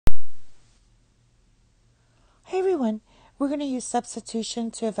Hey everyone, we're going to use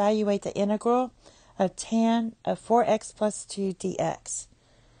substitution to evaluate the integral of tan of 4x plus 2 dx.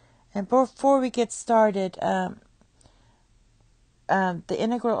 And before we get started, the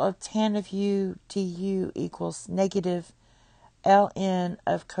integral of tan of u du equals negative ln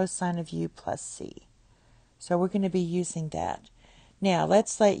of cosine of u plus c. So we're going to be using that. Now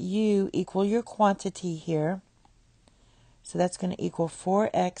let's let u equal your quantity here. So that's going to equal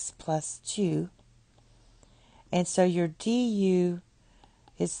 4x plus 2. And so your du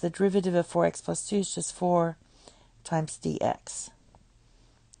is the derivative of 4x plus 2 is just 4 times dx.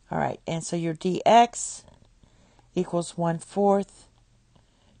 All right, and so your dx equals 1/4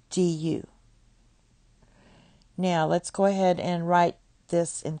 du. Now let's go ahead and write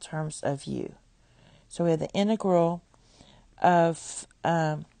this in terms of u. So we have the integral of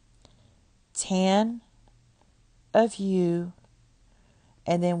tan of u,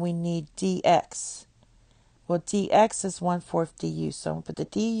 and then we need dx. Well, dx is 1/4 du, so we'll put the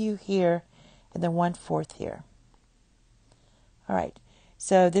du here and then 1/4 here. All right,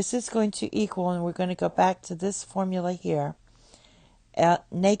 so this is going to equal, and we're going to go back to this formula here,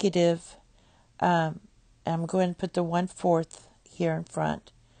 negative, I'm going to put the 1/4 here in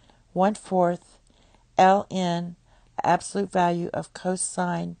front, 1/4 ln, absolute value of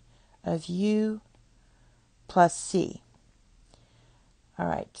cosine of u plus c. All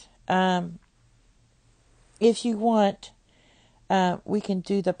right. If you want, we can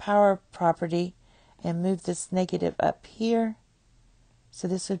do the power property and move this negative up here. So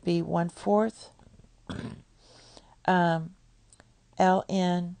this would be 1/4 ln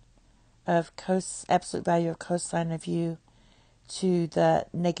of absolute value of cosine of u to the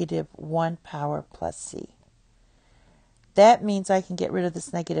negative 1 power plus c. That means I can get rid of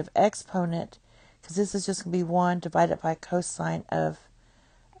this negative exponent because this is just going to be 1 divided by cosine of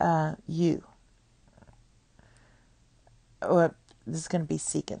u. Or this is going to be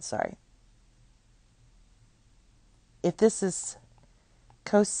secant, sorry. If this is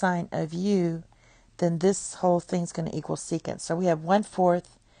cosine of u, then this whole thing's going to equal secant. So we have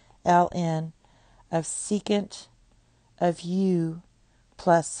 1/4 ln of secant of u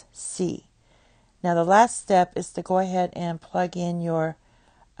plus c. Now the last step is to go ahead and plug in your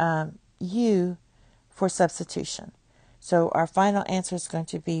u for substitution. So our final answer is going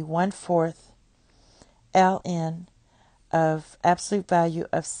to be 1/4 ln of absolute value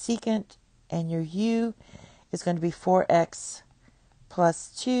of secant, and your u is going to be 4x plus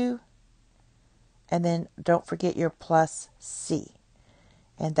 2, and then don't forget your plus c.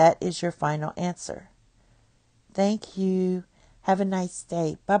 And that is your final answer. Thank you. Have a nice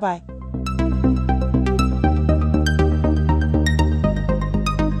day. Bye-bye.